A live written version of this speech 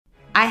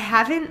I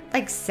haven't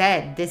like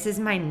said, this is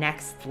my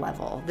next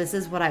level. This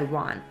is what I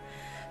want.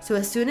 So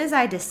as soon as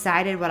I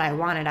decided what I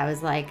wanted, I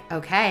was like,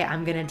 okay,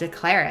 I'm going to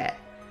declare it.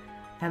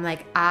 I'm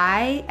like,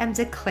 I am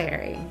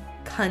declaring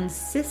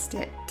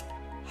consistent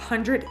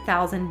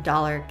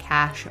 $100,000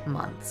 cash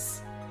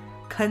months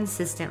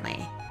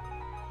consistently.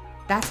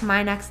 That's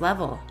my next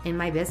level in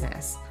my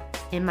business,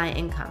 in my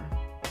income.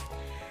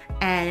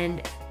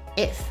 And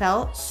it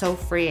felt so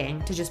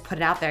freeing to just put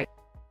it out there.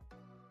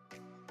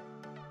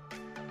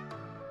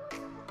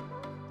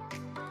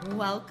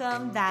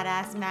 Welcome,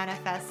 Badass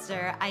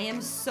Manifester. I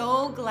am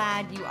so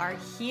glad you are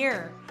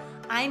here.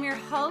 I'm your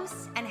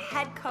host and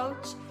head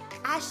coach,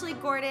 Ashley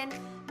Gordon,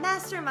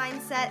 master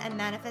mindset and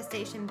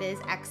manifestation biz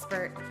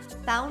expert,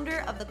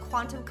 founder of the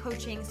Quantum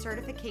Coaching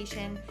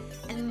certification,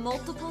 and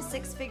multiple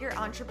six-figure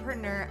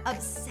entrepreneur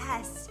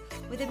obsessed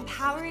with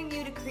empowering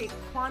you to create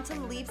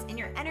quantum leaps in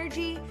your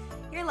energy,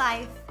 your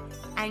life,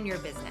 and your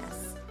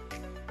business.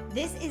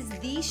 This is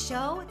the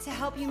show to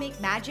help you make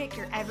magic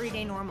your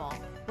everyday normal,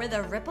 where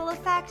the ripple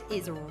effect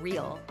is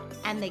real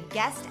and the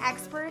guest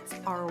experts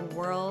are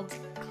world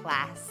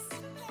class.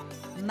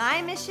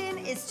 My mission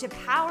is to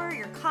power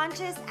your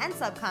conscious and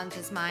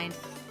subconscious mind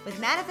with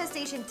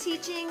manifestation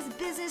teachings,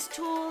 business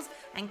tools,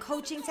 and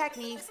coaching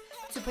techniques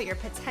to put your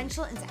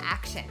potential into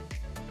action.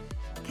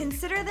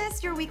 Consider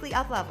this your weekly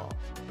up level.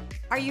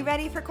 Are you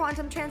ready for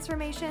quantum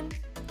transformation?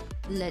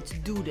 Let's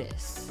do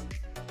this.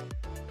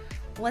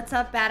 What's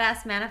up,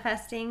 Badass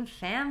Manifesting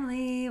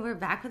family? We're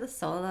back with a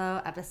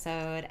solo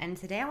episode, and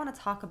today I want to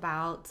talk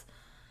about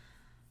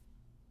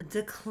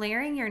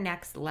declaring your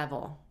next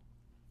level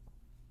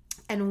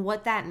and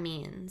what that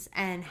means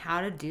and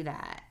how to do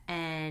that.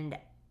 And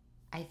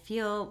I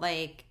feel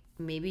like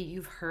maybe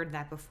you've heard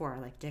that before,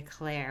 like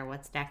declare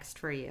what's next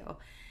for you.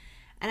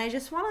 And I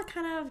just want to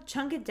kind of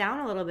chunk it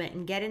down a little bit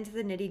and get into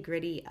the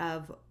nitty-gritty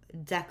of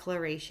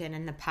declaration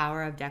and the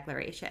power of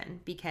declaration,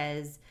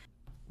 because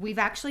we've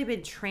actually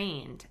been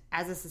trained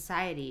as a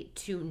society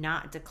to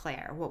not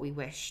declare what we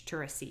wish to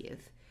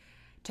receive,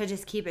 to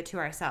just keep it to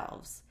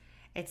ourselves.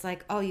 It's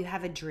like, oh, you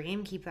have a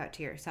dream, keep that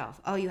to yourself.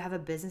 Oh, you have a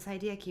business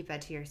idea, keep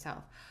that to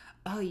yourself.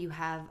 Oh, you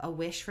have a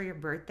wish for your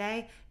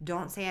birthday,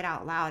 don't say it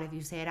out loud. If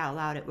you say it out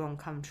loud, it won't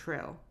come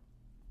true.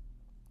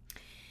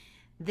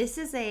 This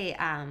is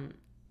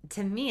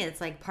to me,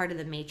 it's like part of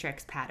the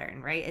matrix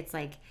pattern, right? It's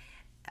like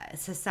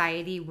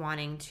society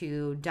wanting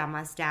to dumb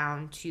us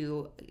down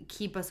to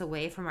keep us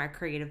away from our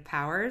creative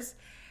powers,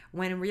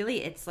 when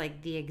really it's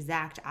like the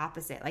exact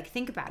opposite. Like,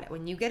 think about it.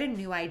 When you get a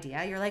new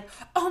idea, you're like,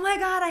 oh my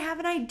God, I have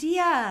an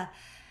idea.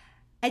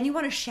 And you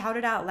want to shout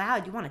it out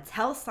loud. You want to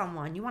tell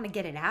someone, you want to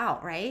get it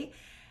out, right?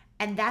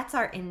 And that's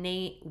our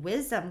innate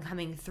wisdom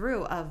coming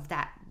through of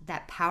that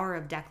power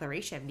of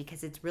declaration,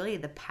 because it's really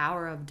the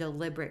power of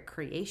deliberate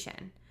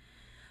creation.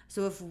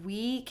 So if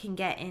we can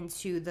get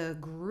into the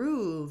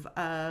groove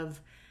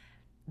of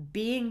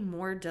being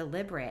more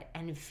deliberate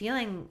and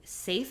feeling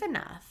safe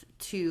enough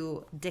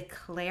to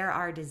declare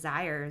our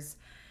desires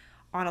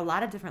on a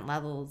lot of different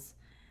levels,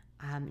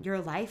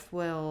 your life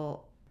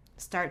will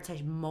start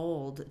to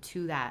mold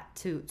to that,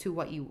 to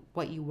what you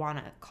want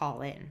to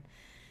call in.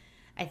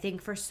 I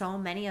think for so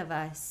many of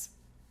us,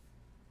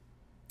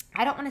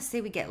 I don't want to say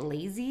we get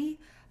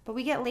lazy, but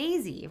we get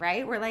lazy,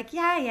 right? We're like,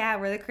 yeah,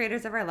 we're the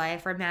creators of our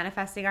life. We're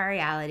manifesting our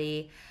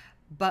reality,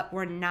 but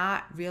we're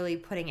not really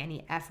putting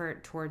any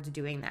effort towards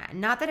doing that.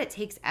 Not that it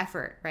takes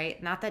effort,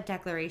 right? Not that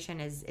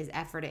declaration is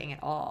efforting at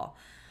all,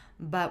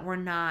 but we're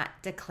not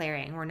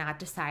declaring, we're not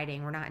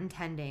deciding, we're not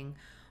intending.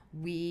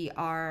 We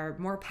are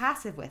more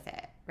passive with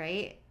it,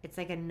 right? It's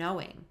like a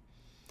knowing.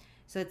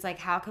 So it's like,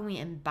 how can we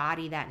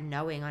embody that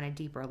knowing on a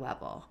deeper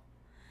level?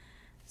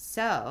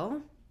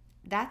 So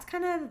that's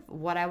kind of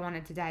what I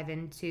wanted to dive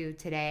into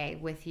today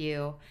with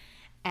you.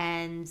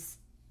 And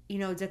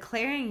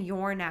declaring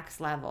your next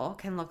level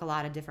can look a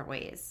lot of different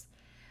ways.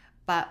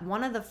 But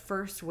one of the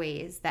first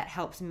ways that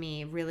helps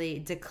me really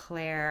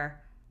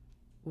declare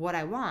what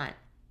I want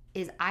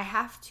is I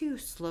have to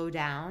slow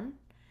down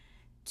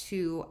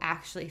to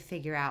actually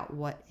figure out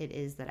what it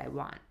is that I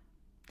want.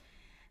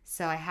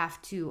 So I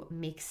have to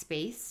make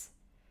space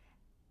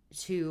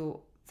to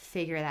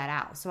figure that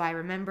out. So I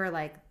remember,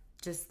 like,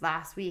 just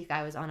last week,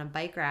 I was on a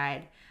bike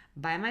ride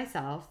by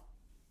myself,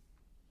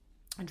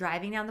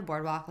 driving down the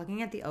boardwalk,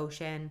 looking at the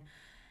ocean,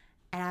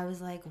 and I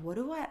was like,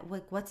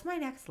 what's my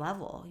next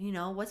level?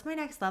 What's my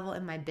next level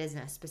in my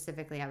business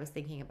specifically? I was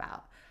thinking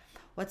about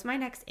what's my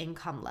next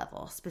income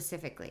level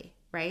specifically,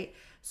 right?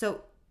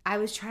 So I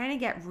was trying to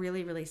get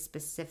really, really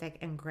specific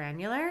and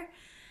granular,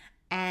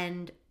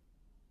 and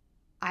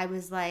I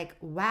was like,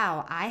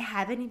 wow, I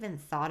haven't even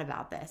thought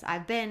about this.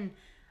 I've been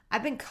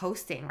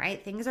coasting,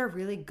 right? Things are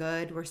really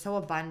good. We're so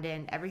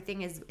abundant.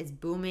 Everything is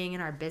booming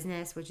in our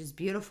business, which is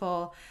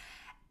beautiful.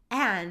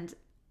 And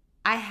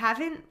I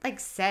haven't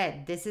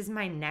said, this is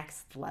my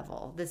next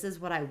level. This is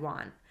what I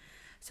want.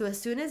 So as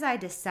soon as I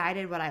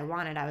decided what I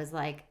wanted, I was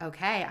like,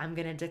 okay, I'm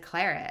going to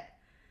declare it.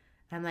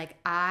 And I'm like,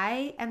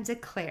 I am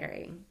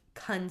declaring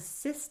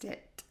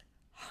consistent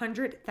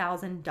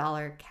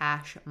 $100,000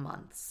 cash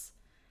months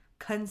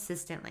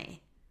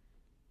consistently.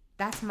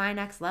 that's my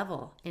next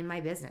level in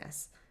my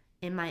business,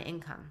 in my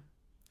income.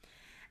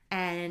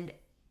 And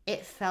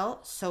it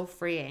felt so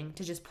freeing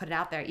to just put it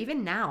out there.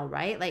 Even now,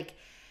 right? Like,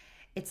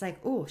 it's like,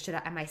 oh,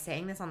 am I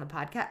saying this on the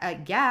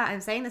podcast? Yeah, I'm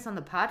saying this on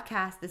the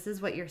podcast. This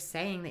is what you're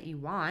saying that you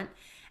want.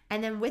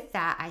 And then with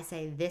that, I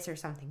say this or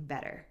something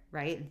better,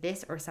 right?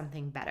 This or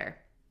something better.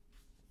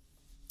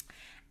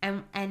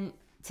 And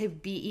to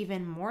be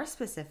even more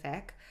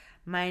specific,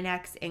 my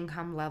next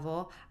income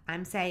level,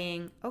 I'm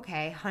saying,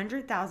 okay,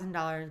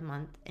 $100,000 a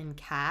month in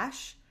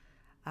cash,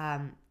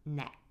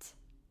 net.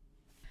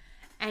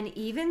 And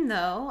even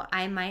though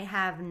I might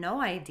have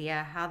no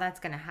idea how that's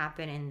going to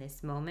happen in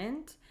this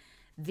moment,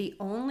 the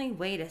only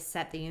way to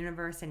set the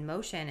universe in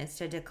motion is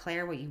to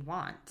declare what you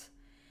want.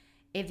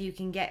 If you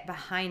can get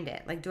behind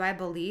it, like, do I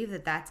believe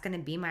that that's going to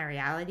be my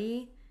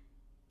reality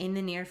in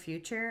the near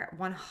future?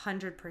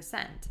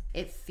 100%.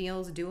 It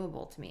feels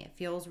doable to me. It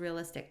feels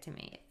realistic to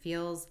me. It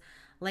feels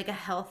like a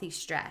healthy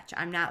stretch.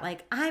 I'm not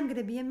like, I'm going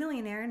to be a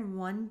millionaire in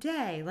one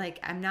day. Like,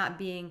 I'm not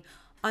being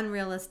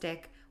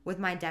unrealistic with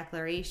my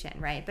declaration,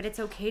 right? But it's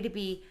okay to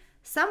be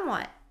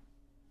somewhat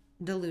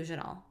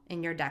delusional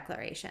in your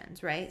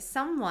declarations, right?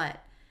 Somewhat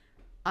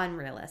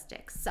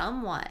unrealistic,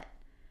 somewhat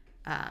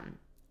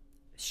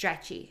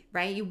stretchy,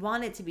 right? You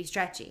want it to be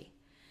stretchy.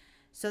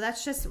 So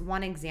that's just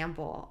one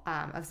example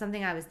of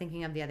something I was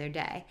thinking of the other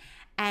day.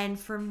 And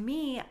for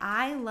me,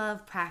 I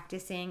love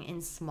practicing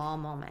in small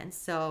moments.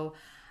 So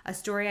a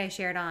story I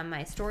shared on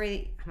my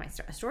story,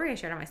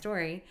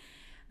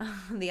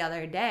 the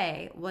other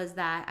day was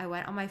that I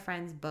went on my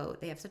friend's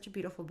boat. They have such a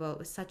beautiful boat. It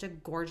was such a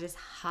gorgeous,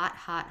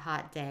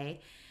 hot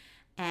day.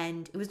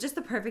 And it was just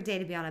the perfect day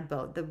to be on a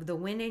boat. The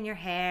wind in your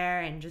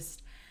hair and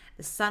just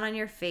the sun on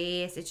your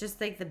face. It's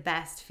just like the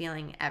best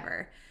feeling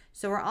ever.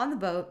 So we're on the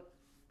boat,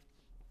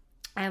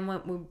 and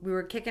when we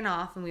were kicking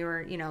off and we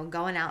were,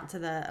 going out to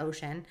the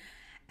ocean.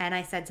 And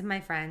I said to my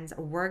friends,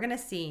 we're going to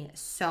see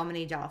so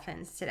many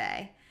dolphins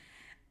today.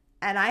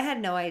 And I had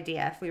no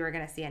idea if we were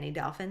going to see any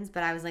dolphins,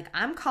 but I was like,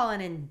 I'm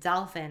calling in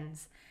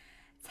dolphins.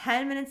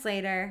 10 minutes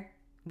later,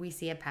 we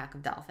see a pack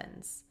of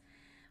dolphins.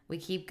 We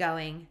keep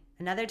going.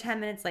 Another 10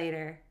 minutes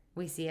later,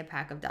 we see a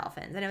pack of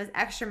dolphins. And it was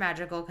extra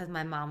magical because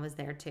my mom was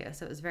there too.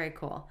 So it was very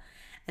cool.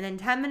 And then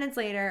 10 minutes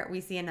later,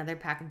 we see another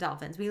pack of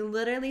dolphins. We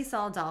literally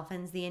saw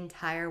dolphins the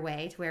entire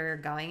way to where we were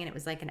going, and it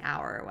was like an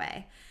hour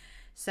away.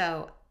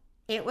 So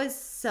it was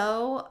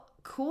so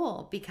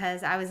cool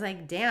because I was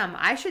like, damn,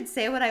 I should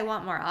say what I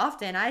want more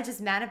often. I just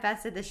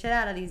manifested the shit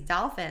out of these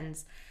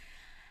dolphins.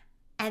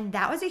 And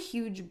that was a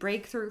huge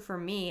breakthrough for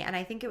me. And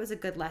I think it was a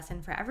good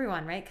lesson for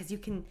everyone, right? Because you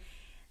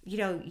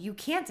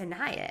can't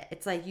deny it.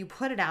 It's like you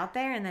put it out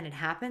there and then it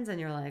happens and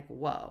you're like,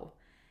 whoa,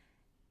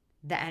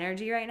 the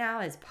energy right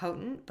now is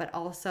potent, but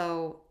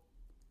also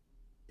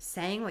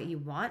saying what you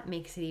want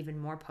makes it even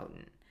more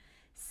potent.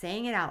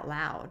 Saying it out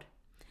loud.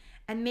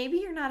 And maybe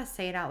you're not a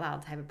say it out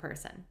loud type of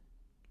person,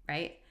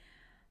 right?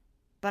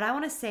 But I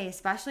want to say,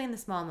 especially in the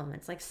small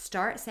moments, like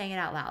start saying it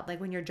out loud. Like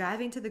when you're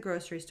driving to the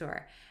grocery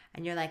store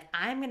and you're like,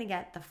 I'm going to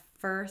get the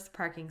first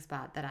parking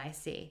spot that I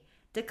see.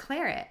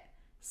 Declare it.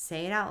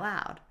 Say it out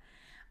loud.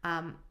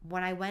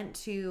 When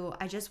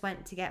I just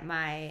went to get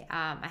my,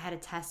 I had a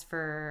test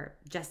for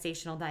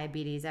gestational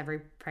diabetes.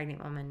 Every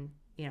pregnant woman,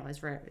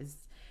 is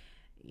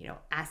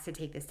asked to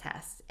take this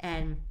test.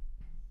 And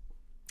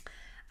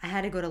I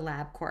had to go to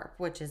LabCorp,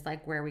 which is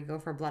like where we go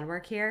for blood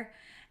work here.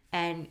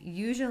 And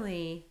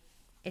usually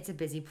it's a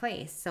busy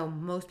place. So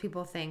most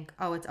people think,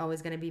 oh, it's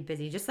always going to be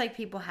busy. Just like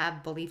people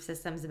have belief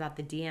systems about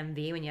the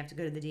DMV. When you have to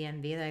go to the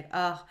DMV, they're like,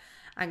 oh,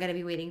 I'm going to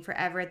be waiting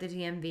forever at the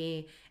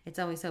DMV. It's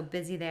always so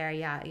busy there,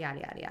 yada, yada,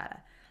 yada,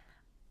 yada.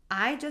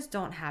 I just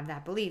don't have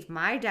that belief.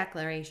 My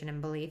declaration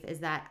and belief is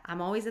that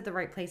I'm always at the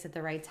right place at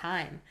the right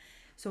time.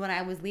 So when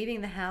I was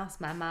leaving the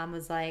house, my mom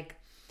was like,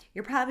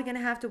 you're probably going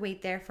to have to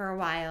wait there for a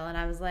while. And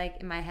I was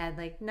like, in my head,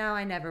 like, no,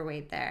 I never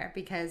wait there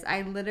because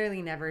I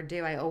literally never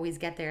do. I always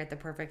get there at the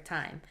perfect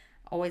time.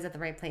 Always at the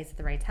right place at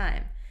the right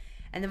time.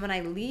 And then when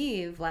I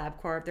leave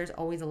LabCorp, there's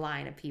always a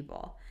line of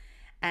people.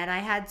 And I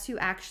had to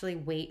actually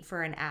wait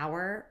for an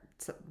hour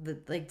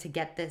to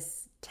get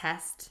this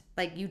test.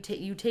 Like you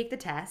take the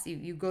test,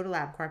 you go to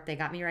LabCorp, they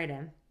got me right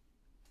in.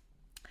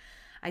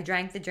 I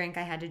drank the drink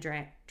I had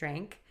to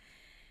drink.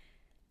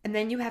 And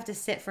then you have to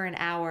sit for an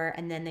hour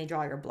and then they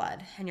draw your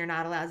blood. And you're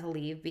not allowed to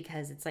leave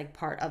because it's like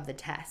part of the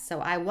test. So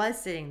I was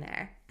sitting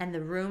there and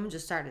the room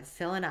just started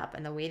filling up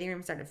and the waiting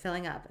room started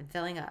filling up and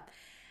filling up.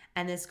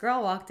 And this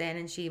girl walked in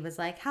and she was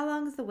like, how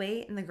long is the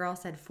wait? And the girl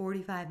said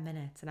 45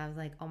 minutes. And I was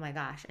like, oh my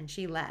gosh. And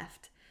she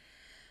left.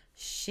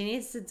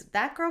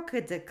 That girl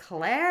could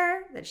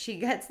declare that she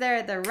gets there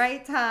at the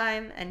right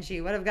time and she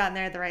would have gotten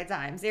there at the right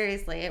time.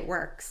 Seriously, it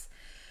works.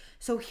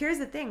 So here's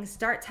the thing.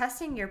 Start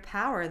testing your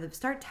power.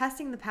 Start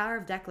testing the power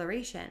of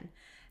declaration.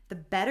 The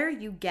better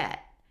you get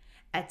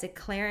at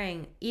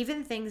declaring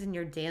even things in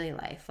your daily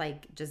life,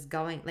 like just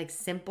going like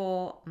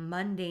simple,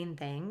 mundane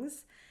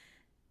things,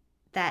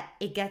 that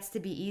it gets to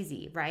be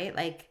easy, right?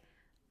 Like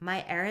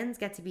my errands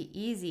get to be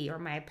easy or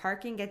my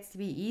parking gets to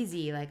be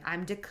easy. Like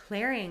I'm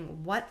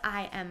declaring what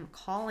I am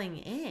calling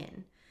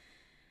in.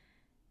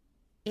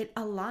 it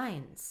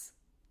aligns.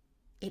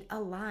 It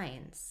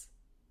aligns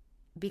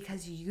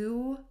because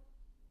you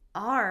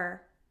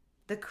are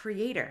the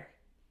creator.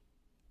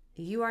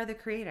 You are the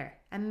creator.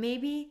 And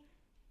maybe,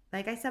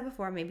 like I said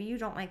before, maybe you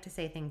don't like to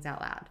say things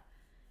out loud.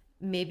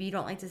 Maybe you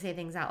don't like to say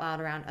things out loud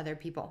around other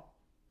people.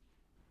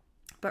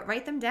 But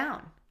write them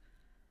down.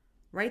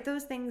 Write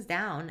those things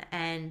down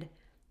and,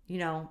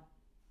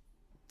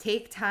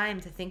 take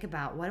time to think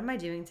about, what am I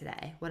doing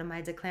today? What am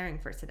I declaring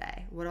for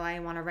today? What do I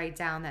want to write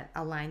down that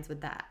aligns with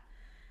that?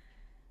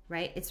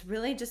 Right? It's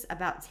really just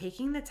about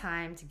taking the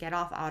time to get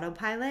off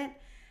autopilot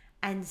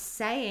and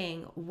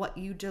saying what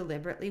you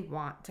deliberately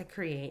want to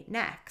create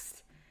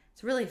next.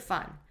 It's really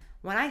fun.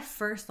 When I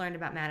first learned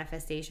about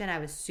manifestation, I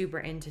was super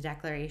into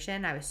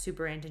declaration. I was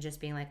super into just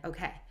being like,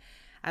 okay,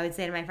 I would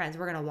say to my friends,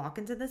 we're going to walk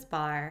into this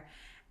bar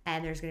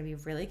and there's going to be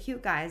really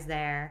cute guys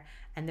there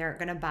and they're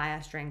going to buy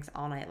us drinks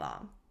all night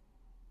long.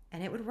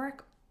 And it would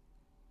work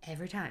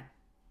every time.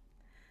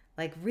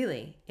 Like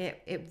really,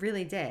 it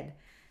really did.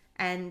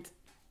 And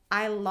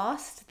I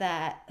lost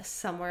that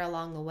somewhere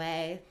along the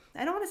way.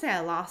 I don't want to say I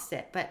lost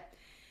it, but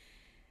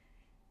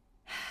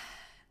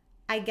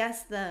I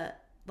guess the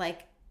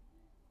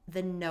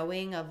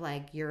knowing of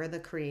like, you're the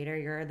creator,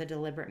 you're the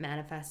deliberate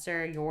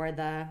manifester, you're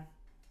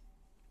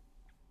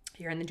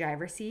in the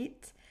driver's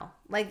seat.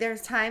 Like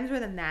there's times where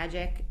the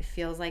magic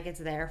feels like it's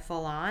there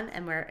full on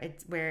and where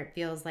it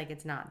feels like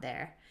it's not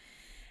there.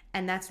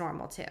 And that's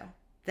normal too.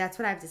 That's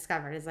what I've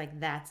discovered is like,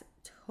 that's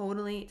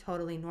totally,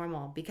 totally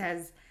normal,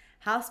 because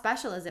how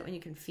special is it when you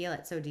can feel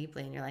it so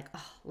deeply and you're like,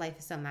 oh, life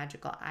is so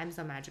magical. I'm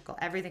so magical.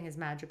 Everything is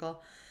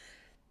magical.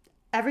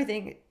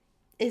 Everything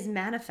is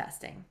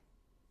manifesting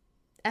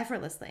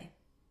effortlessly,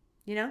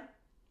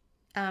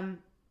 And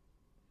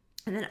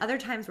then other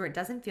times where it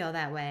doesn't feel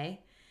that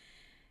way,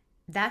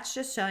 that's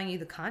just showing you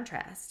the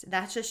contrast.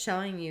 That's just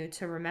showing you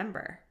to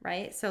remember,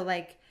 right? So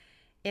like,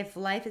 if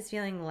life is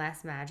feeling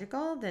less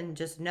magical, then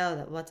just know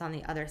that what's on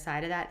the other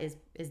side of that is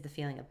the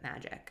feeling of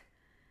magic.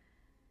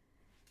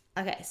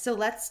 Okay, so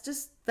let's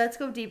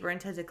go deeper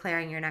into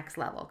declaring your next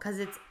level,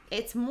 because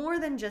it's more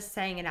than just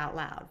saying it out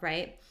loud,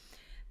 right?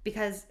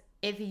 Because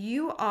if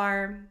you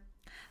are,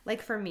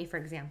 like for me, for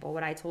example,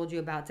 what I told you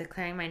about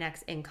declaring my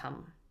next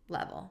income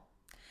level.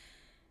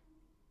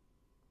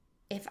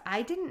 If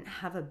I didn't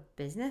have a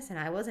business and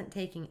I wasn't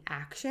taking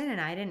action and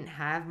I didn't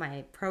have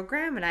my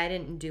program and I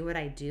didn't do what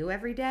I do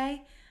every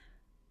day,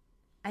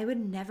 I would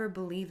never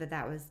believe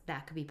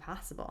that could be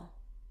possible,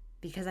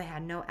 because I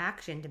had no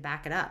action to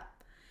back it up.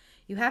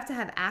 You have to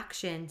have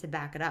action to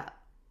back it up,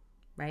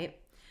 right?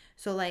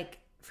 So like,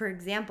 for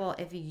example,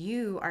 if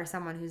you are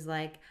someone who's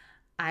like,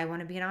 I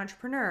want to be an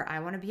entrepreneur, I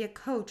want to be a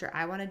coach, or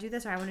I want to do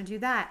this, or I want to do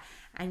that,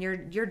 and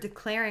you're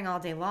declaring all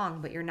day long,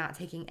 but you're not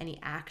taking any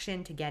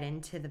action to get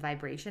into the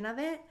vibration of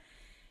it,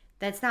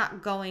 that's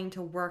not going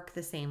to work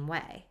the same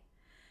way.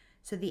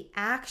 So the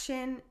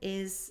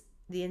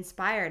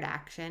inspired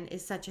action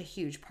is such a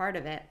huge part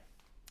of it.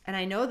 And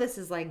I know this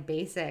is like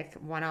basic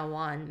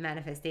 101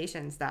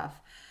 manifestation stuff,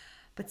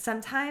 but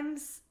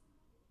sometimes,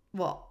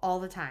 well, all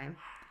the time,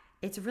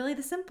 it's really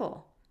the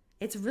simple.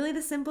 It's really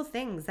the simple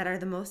things that are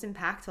the most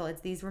impactful. It's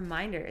these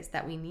reminders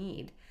that we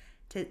need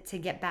to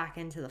get back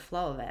into the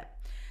flow of it.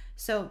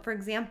 So, for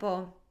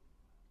example,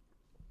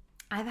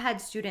 I've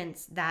had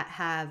students that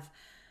have,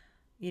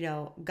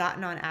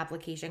 gotten on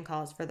application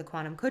calls for the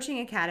Quantum Coaching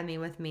Academy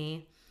with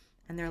me,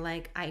 and they're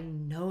like, I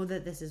know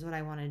that this is what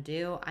I want to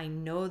do. I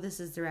know this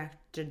is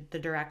the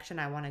direction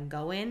I want to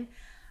go in.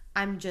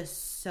 I'm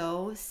just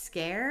so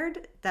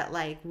scared that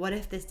like, what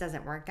if this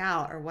doesn't work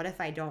out? Or what if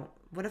I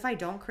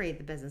don't create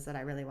the business that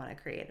I really want to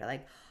create? Or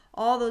like,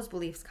 all those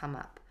beliefs come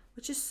up,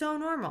 which is so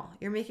normal.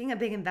 You're making a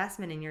big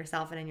investment in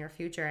yourself and in your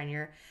future,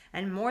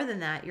 and more than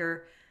that,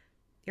 you're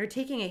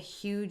taking a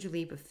huge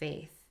leap of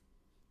faith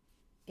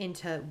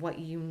into what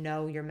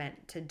you're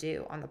meant to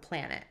do on the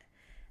planet.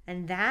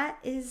 And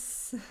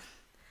that's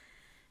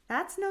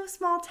no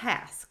small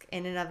task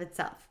in and of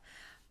itself.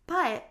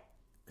 But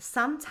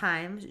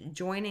sometimes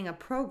joining a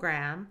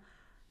program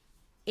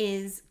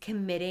is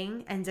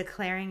committing and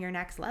declaring your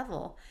next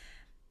level.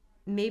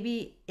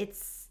 Maybe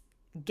it's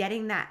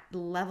getting that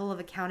level of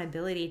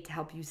accountability to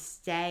help you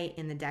stay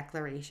in the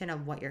declaration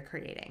of what you're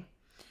creating.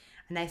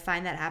 And I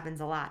find that happens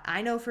a lot.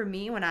 I know for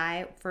me, when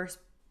I first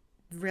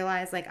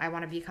realized like I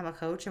want to become a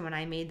coach, and when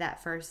I made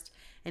that first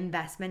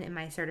investment in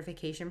my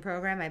certification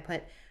program, I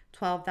put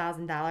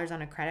 $12,000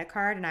 on a credit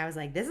card, and I was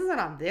like, this is what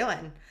I'm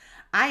doing.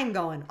 I am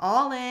going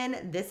all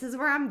in. This is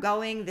where I'm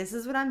going. This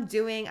is what I'm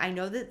doing. I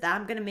know that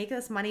I'm going to make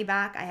this money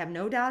back. I have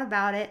no doubt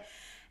about it.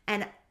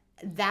 And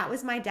that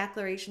was my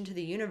declaration to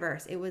the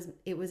universe. It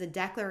was a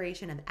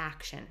declaration of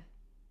action.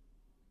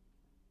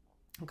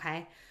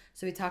 Okay?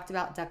 So we talked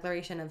about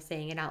declaration of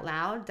saying it out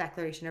loud,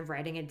 declaration of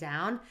writing it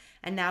down,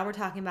 and now we're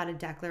talking about a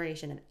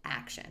declaration of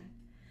action.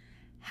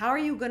 How are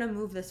you going to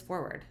move this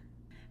forward?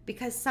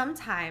 Because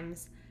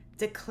sometimes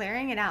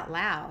declaring it out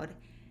loud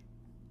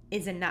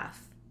is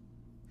enough.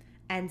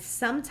 And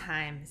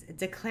sometimes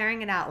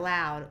declaring it out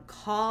loud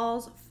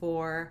calls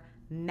for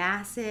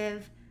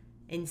massive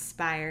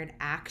inspired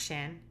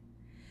action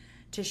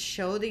to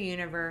show the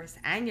universe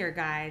and your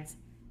guides,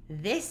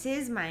 this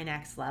is my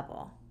next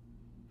level.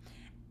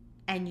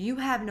 And you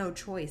have no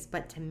choice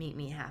but to meet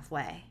me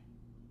halfway.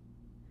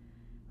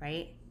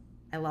 Right?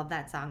 I love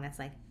that song that's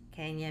like,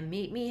 can you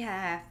meet me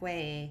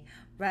halfway,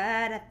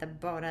 right at the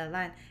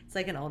borderline? It's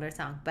like an older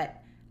song,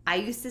 but I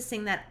used to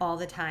sing that all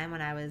the time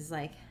when I was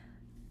like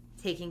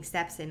taking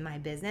steps in my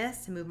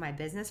business to move my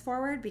business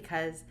forward,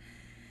 because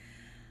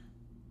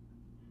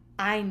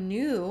I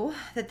knew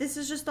that this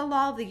is just the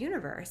law of the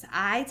universe.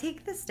 I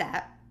take the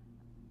step,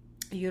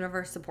 the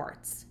universe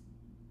supports.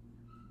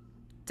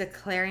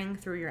 Declaring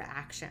through your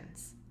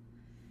actions.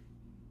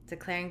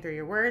 Declaring through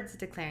your words,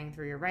 declaring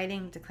through your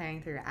writing,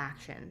 declaring through your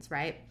actions,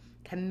 right?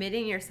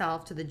 Committing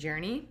yourself to the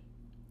journey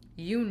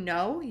you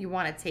know you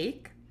want to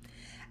take,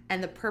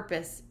 and the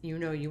purpose you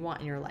know you want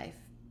in your life.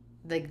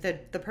 Like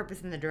the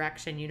purpose and the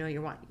direction you know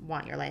you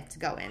want your life to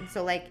go in.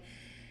 So like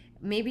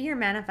maybe you're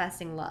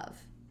manifesting love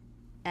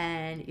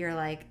and you're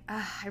like,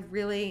 I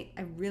really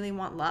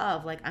want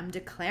love. Like I'm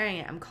declaring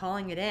it, I'm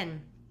calling it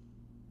in.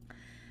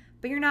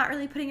 But you're not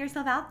really putting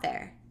yourself out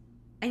there.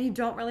 And you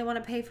don't really want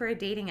to pay for a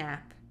dating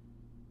app,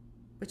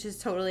 which is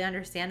totally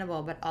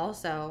understandable. But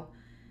also,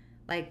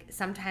 like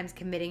sometimes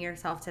committing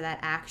yourself to that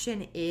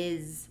action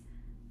is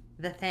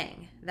the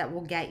thing that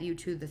will get you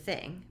to the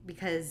thing,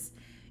 because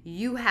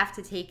you have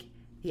to take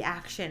the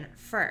action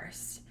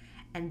first.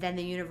 And then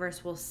the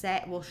universe will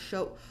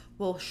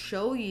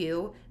show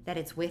you that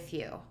it's with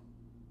you.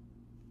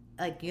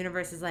 Like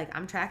universe is like,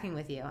 I'm tracking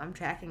with you. I'm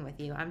tracking with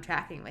you. I'm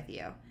tracking with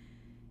you.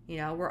 You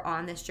know, we're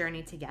on this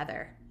journey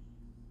together.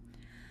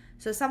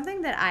 So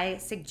something that I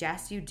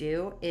suggest you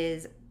do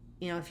is,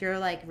 you know, if you're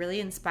like really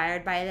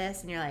inspired by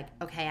this and you're like,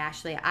 okay,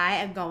 Ashley, I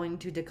am going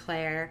to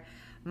declare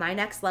my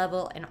next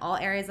level in all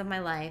areas of my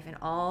life and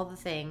all the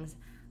things,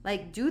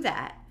 like do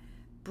that.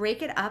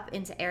 Break it up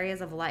into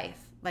areas of life.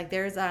 Like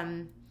there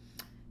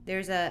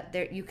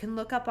you can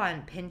look up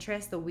on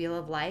Pinterest the Wheel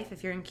of Life.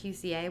 If you're in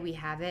QCA, we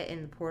have it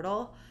in the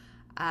portal.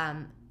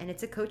 And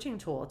it's a coaching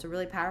tool. It's a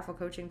really powerful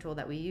coaching tool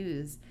that we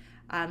use.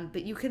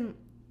 But you can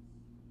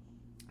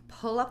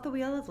pull up the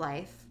Wheel of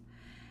Life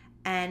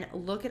and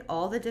look at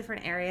all the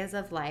different areas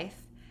of life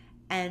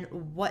and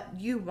what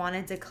you want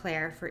to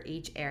declare for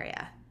each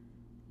area.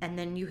 And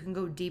then you can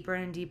go deeper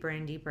and deeper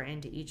and deeper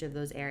into each of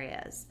those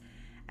areas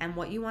and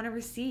what you want to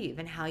receive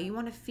and how you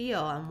want to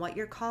feel and what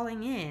you're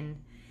calling in.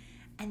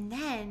 And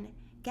then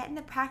get in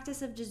the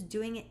practice of just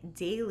doing it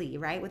daily,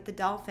 right? With the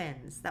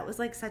dolphins. That was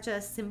like such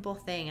a simple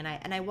thing.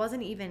 And I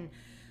wasn't even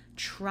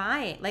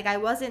trying. Like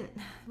it wasn't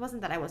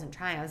that I wasn't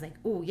trying. I was like,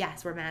 oh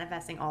yes, we're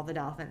manifesting all the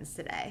dolphins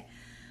today.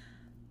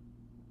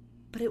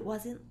 But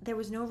there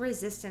was no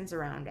resistance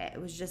around it.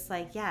 It was just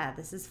like, yeah,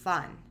 this is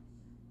fun.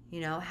 You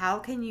know, how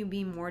can you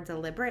be more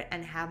deliberate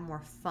and have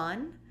more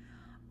fun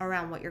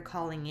around what you're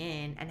calling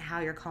in and how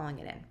you're calling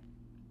it in?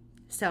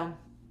 So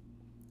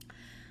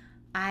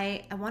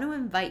I want to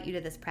invite you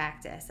to this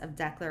practice of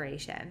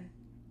declaration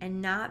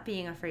and not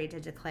being afraid to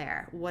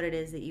declare what it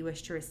is that you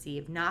wish to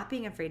receive, not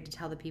being afraid to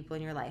tell the people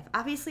in your life.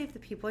 Obviously, if the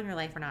people in your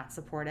life are not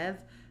supportive,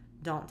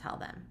 don't tell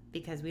them,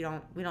 because we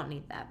don't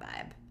need that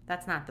vibe.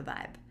 That's not the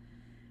vibe,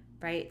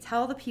 right?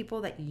 Tell the people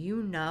that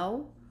you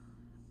know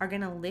are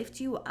going to lift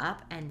you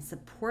up and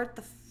support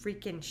the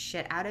freaking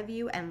shit out of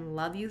you and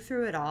love you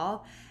through it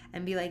all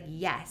and be like,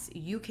 yes,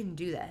 you can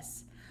do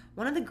this.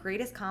 One of the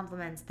greatest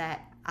compliments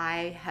that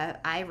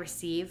I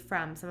receive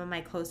from some of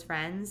my close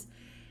friends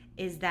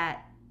is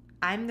that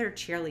I'm their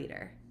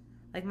cheerleader.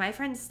 Like my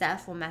friend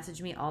Steph will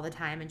message me all the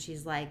time and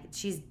she's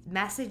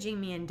messaging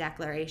me in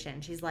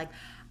declaration. She's like,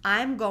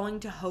 I'm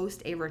going to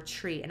host a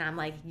retreat. And I'm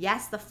like,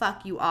 yes, the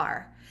fuck you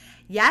are.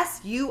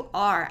 Yes, you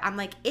are. I'm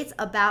like, it's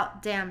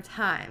about damn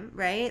time,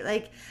 right?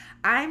 Like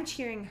I'm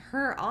cheering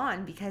her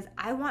on because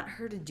I want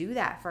her to do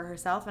that for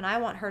herself and I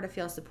want her to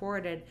feel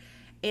supported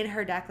in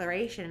her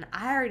declaration.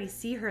 I already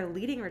see her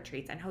leading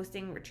retreats and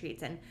hosting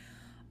retreats and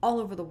all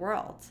over the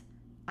world.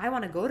 I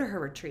want to go to her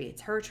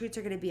retreats. Her retreats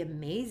are going to be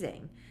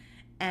amazing.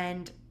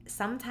 And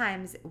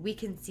sometimes we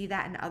can see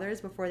that in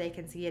others before they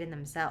can see it in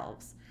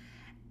themselves.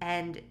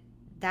 And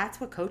that's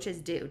what coaches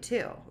do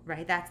too,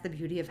 right? That's the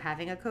beauty of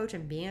having a coach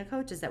and being a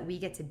coach, is that we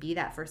get to be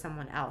that for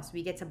someone else.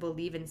 We get to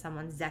believe in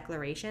someone's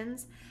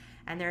declarations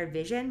and their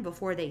vision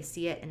before they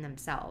see it in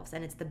themselves.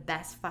 And it's the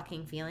best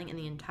fucking feeling in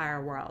the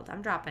entire world.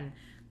 I'm dropping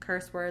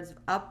curse words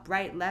up,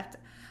 right, left,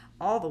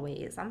 all the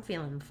ways. I'm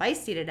feeling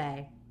feisty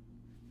today.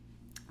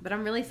 But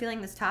I'm really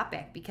feeling this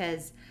topic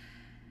because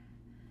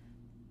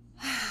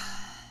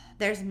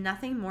there's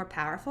nothing more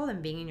powerful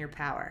than being in your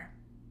power.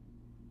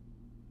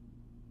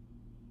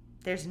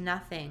 There's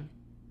nothing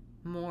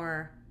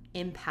more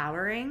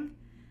empowering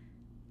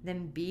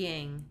than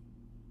being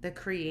the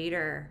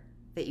creator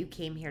that you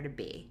came here to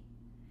be,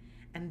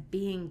 and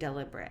being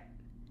deliberate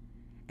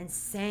and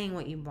saying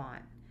what you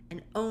want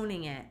and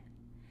owning it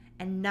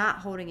and not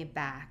holding it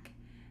back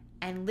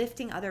and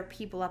lifting other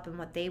people up in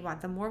what they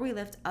want. The more we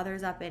lift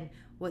others up in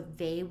what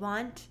they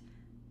want,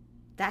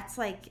 that's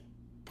like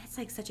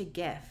such a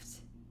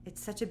gift.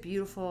 It's such a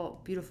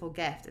beautiful, beautiful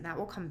gift, and that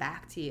will come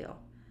back to you.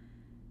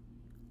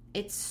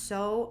 it's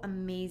so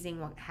amazing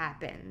what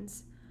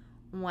happens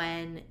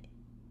when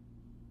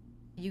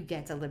you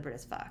get deliberate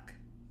as fuck.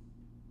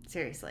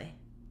 Seriously.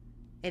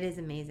 It is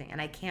amazing.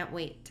 And I can't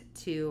wait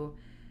to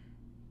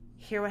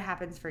hear what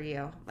happens for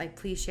you. Like,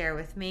 please share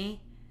with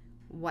me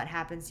what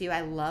happens to you.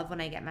 I love when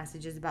I get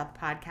messages about the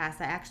podcast.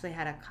 I actually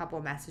had a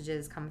couple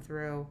messages come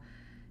through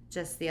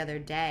just the other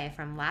day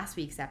from last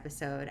week's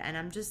episode. And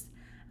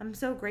I'm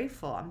so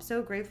grateful. I'm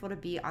so grateful to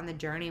be on the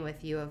journey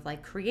with you of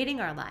like creating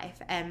our life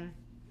and,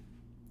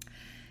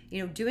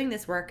 you know, doing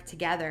this work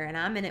together. And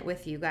I'm in it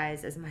with you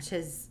guys as much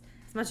as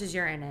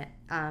you're in it.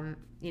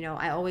 You know,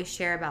 I always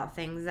share about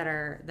things that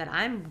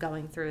I'm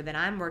going through, that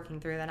I'm working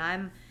through, that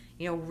I'm,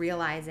 you know,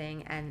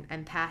 realizing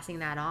and passing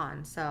that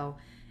on. So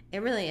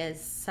it really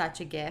is such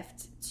a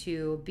gift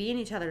to be in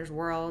each other's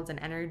worlds and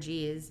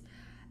energies.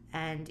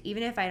 And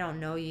even if I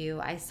don't know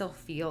you, I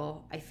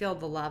feel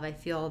the love, I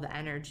feel the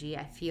energy,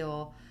 I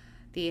feel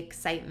the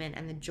excitement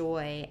and the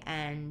joy,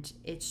 and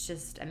it's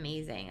just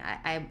amazing.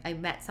 I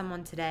met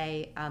someone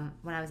today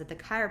when I was at the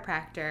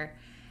chiropractor,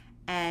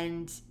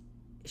 and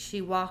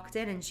she walked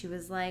in and she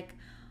was like,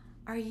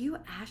 "Are you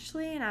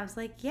Ashley?" And I was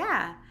like,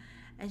 "Yeah."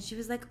 And she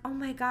was like, "Oh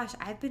my gosh,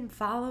 I've been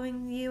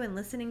following you and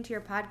listening to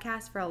your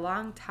podcast for a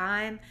long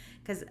time,"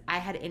 because I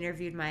had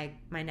interviewed my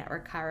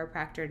network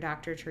chiropractor,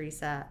 Dr.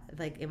 Teresa,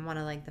 like in one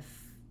of like the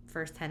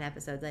first 10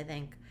 episodes, I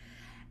think.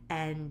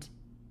 And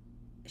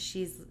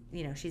she's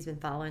been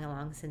following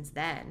along since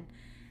then.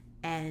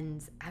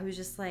 And I was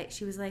just like,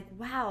 she was like,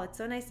 "Wow, it's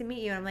so nice to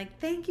meet you." And I'm like,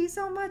 "Thank you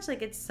so much.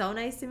 Like, it's so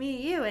nice to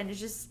meet you." And it's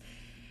just,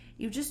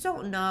 you just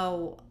don't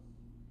know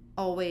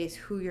always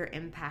who you're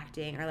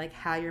impacting or like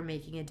how you're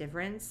making a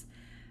difference.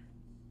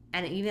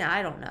 And even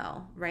I don't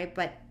know, right?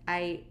 But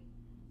I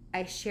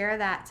share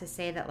that to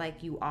say that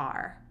like you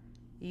are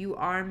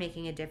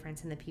making a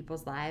difference in the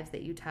people's lives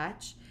that you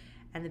touch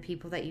and the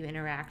people that you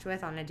interact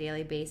with on a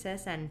daily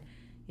basis. And,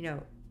 you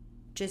know,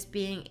 just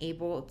being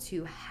able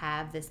to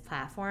have this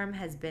platform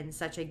has been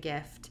such a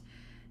gift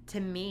to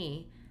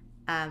me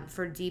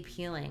for deep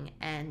healing,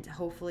 and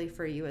hopefully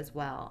for you as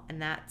well. And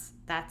that's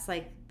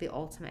like the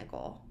ultimate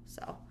goal.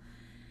 So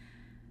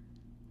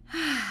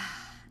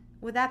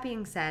with that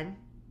being said,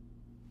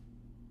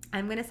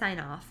 I'm going to sign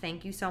off.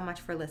 Thank you so much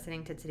for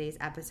listening to today's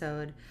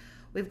episode.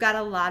 We've got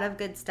a lot of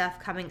good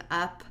stuff coming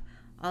up.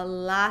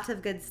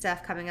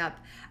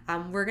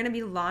 We're going to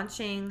be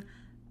launching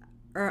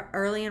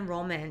early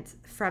enrollment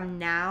from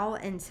now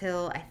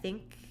until I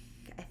think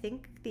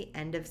the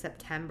end of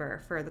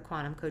September for the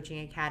Quantum Coaching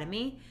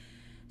Academy.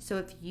 So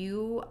if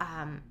you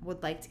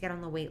would like to get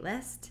on the wait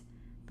list,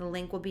 the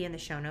link will be in the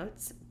show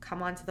notes.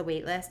 Come onto the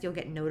wait list. You'll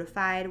get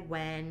notified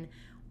when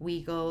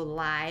we go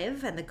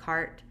live and the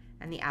cart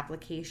and the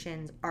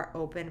applications are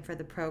open for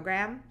the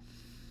program.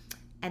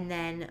 And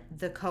then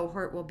the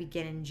cohort will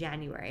begin in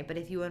January. But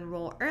if you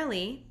enroll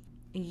early,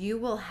 you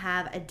will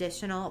have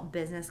additional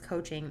business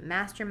coaching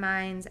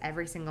masterminds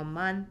every single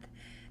month.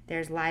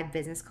 There's live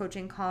business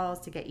coaching calls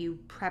to get you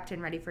prepped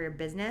and ready for your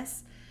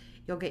business.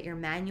 You'll get your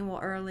manual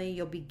early.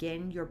 You'll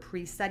begin your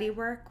pre-study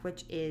work,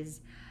 which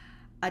is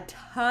a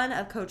ton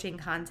of coaching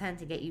content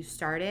to get you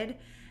started.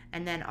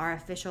 And then our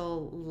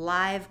official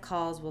live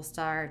calls will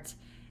start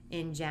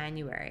in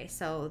January.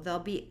 So there'll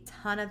be a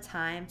ton of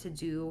time to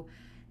do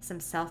some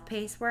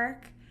self-paced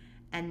work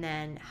and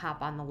then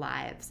hop on the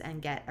lives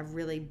and get a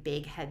really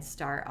big head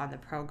start on the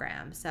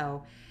program.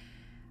 So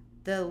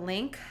the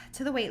link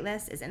to the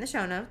waitlist is in the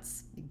show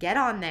notes. Get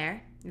on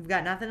there. You've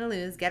got nothing to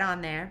lose. Get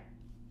on there.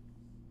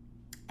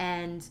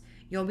 And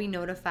you'll be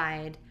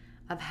notified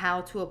of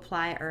how to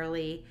apply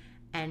early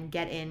and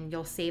get in.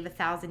 You'll save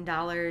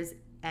 $1,000,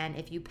 and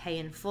if you pay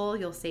in full,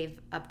 you'll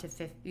save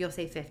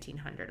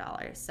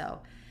 $1,500.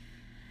 So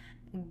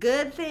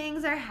good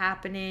things are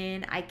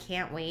happening. I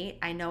can't wait.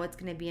 I know it's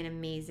going to be an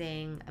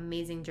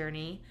amazing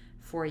journey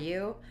for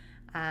you.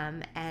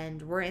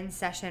 And we're in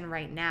session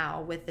right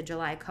now with the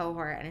July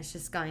cohort, and it's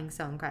just going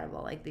so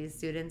incredible. Like, these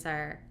students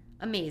are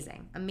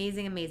amazing.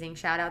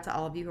 Shout out to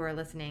all of you who are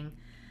listening.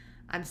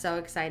 I'm so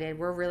excited.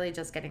 We're really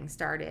just getting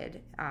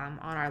started on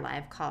our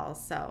live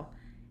calls. So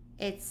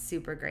it's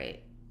super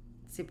great.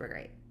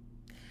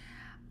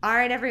 All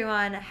right,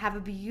 everyone. Have a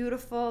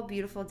beautiful,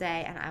 beautiful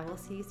day, and I will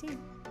see you soon.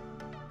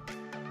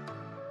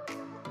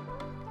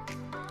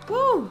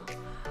 Woo!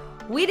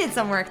 We did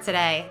some work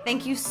today.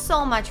 Thank you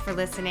so much for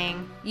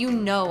listening. You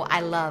know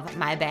I love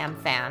my BAM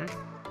fam.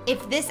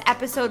 If this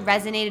episode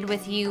resonated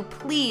with you,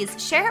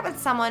 please share it with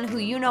someone who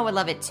you know would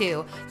love it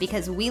too,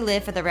 because we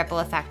live for the ripple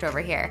effect over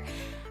here.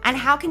 And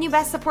how can you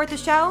best support the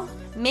show?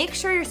 Make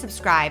sure you're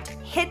subscribed,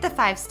 hit the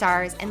 5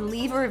 stars, and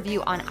leave a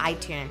review on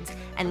iTunes,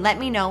 and let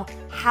me know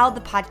how the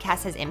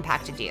podcast has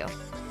impacted you.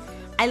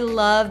 I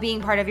love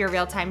being part of your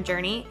real-time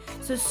journey,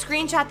 so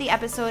screenshot the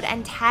episode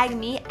and tag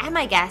me and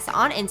my guests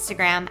on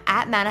Instagram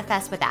at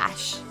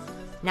ManifestWithAsh.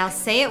 Now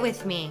say it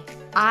with me.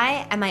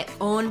 I am my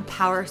own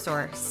power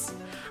source.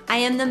 I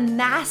am the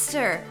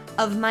master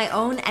of my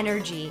own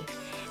energy,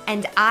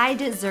 and I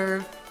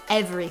deserve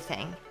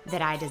everything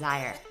that I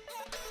desire.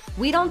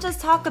 We don't just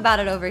talk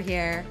about it over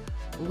here,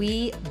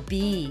 we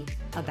be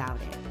about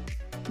it.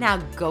 Now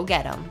go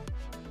get them.